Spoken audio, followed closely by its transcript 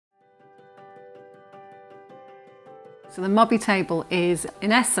So the Mobii table is,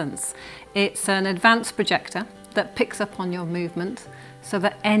 in essence, it's an advanced projector that picks up on your movement so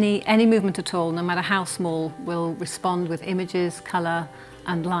that any movement at all, no matter how small, will respond with images, colour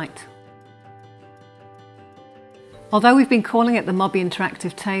and light. Although we've been calling it the Mobii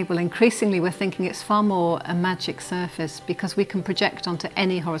interactive table, increasingly we're thinking it's far more a magic surface because we can project onto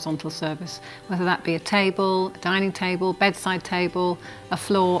any horizontal surface, whether that be a table, a dining table, bedside table, a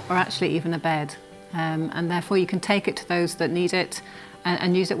floor or actually even a bed. And therefore you can take it to those that need it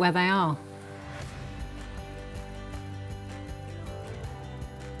and use it where they are.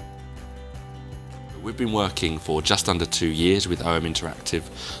 We've been working for just under 2 years with OM Interactive,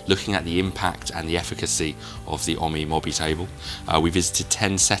 looking at the impact and the efficacy of the OMI Mobii table. We visited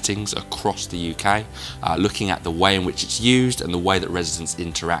 10 settings across the UK, looking at the way in which it's used and the way that residents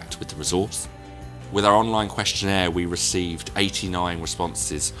interact with the resource. With our online questionnaire, we received 89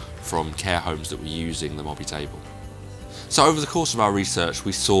 responses from care homes that were using the Mobii table. So over the course of our research,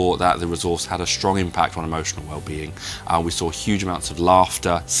 we saw that the resource had a strong impact on emotional well-being. We saw huge amounts of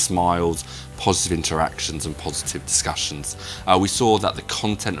laughter, smiles, positive interactions and positive discussions. We saw that the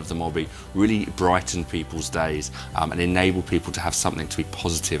content of the Mobii really brightened people's days and enabled people to have something to be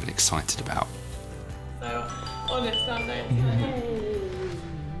positive and excited about. So, on it, stand there.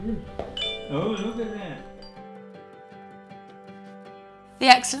 Oh, look at that. The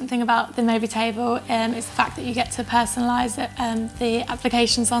excellent thing about the Mobii table is the fact that you get to personalise the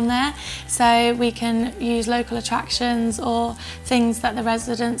applications on there. So we can use local attractions or things that the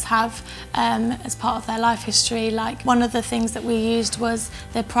residents have as part of their life history. Like one of the things that we used was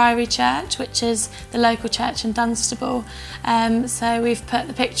the Priory Church, which is the local church in Dunstable. So we've put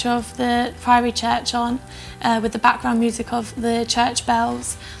the picture of the Priory Church on with the background music of the church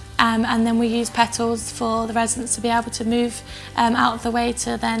bells. And then we use petals for the residents to be able to move out of the way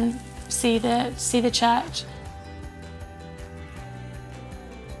to then see the church.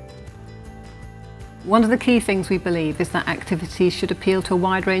 One of the key things we believe is that activities should appeal to a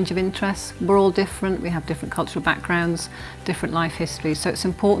wide range of interests. We're all different, we have different cultural backgrounds, different life histories, so it's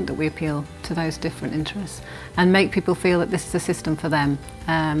important that we appeal to those different interests and make people feel that this is a system for them.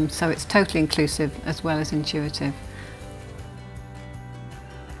 So it's totally inclusive as well as intuitive.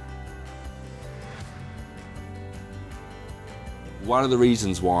 One of the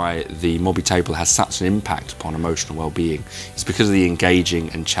reasons why the Mobii table has such an impact upon emotional well-being is because of the engaging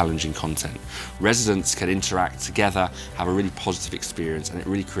and challenging content. Residents can interact together, have a really positive experience, and it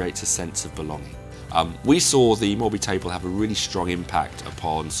really creates a sense of belonging. We saw the Mobii table have a really strong impact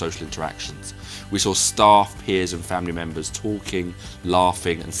upon social interactions. We saw staff, peers and family members talking,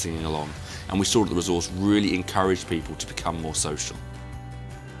 laughing and singing along, and we saw that the resource really encouraged people to become more social.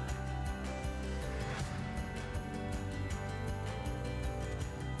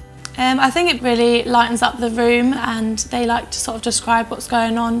 I think it really lightens up the room, and they like to sort of describe what's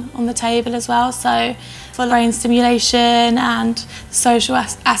going on the table as well. So for brain stimulation and the social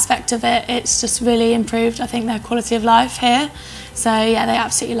aspect of it, it's just really improved, I think, their quality of life here. So yeah, they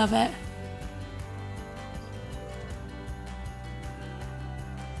absolutely love it.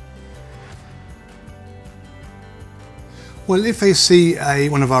 Well, if they see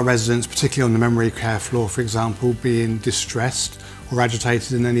one of our residents, particularly on the memory care floor, for example, being distressed or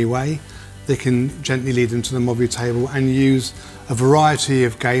agitated in any way, they can gently lead them to the Mobii table and use a variety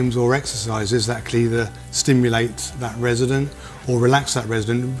of games or exercises that can either stimulate that resident or relax that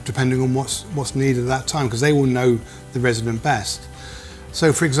resident, depending on what's needed at that time, because they will know the resident best.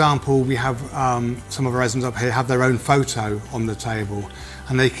 So, for example, we have some of our residents up here have their own photo on the table,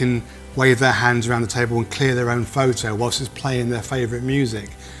 and they can wave their hands around the table and clear their own photo whilst it's playing their favourite music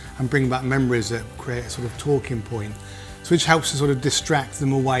and bring back memories that create a sort of talking point. So which helps to sort of distract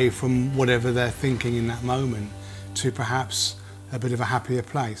them away from whatever they're thinking in that moment to perhaps a bit of a happier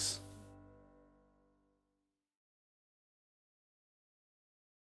place.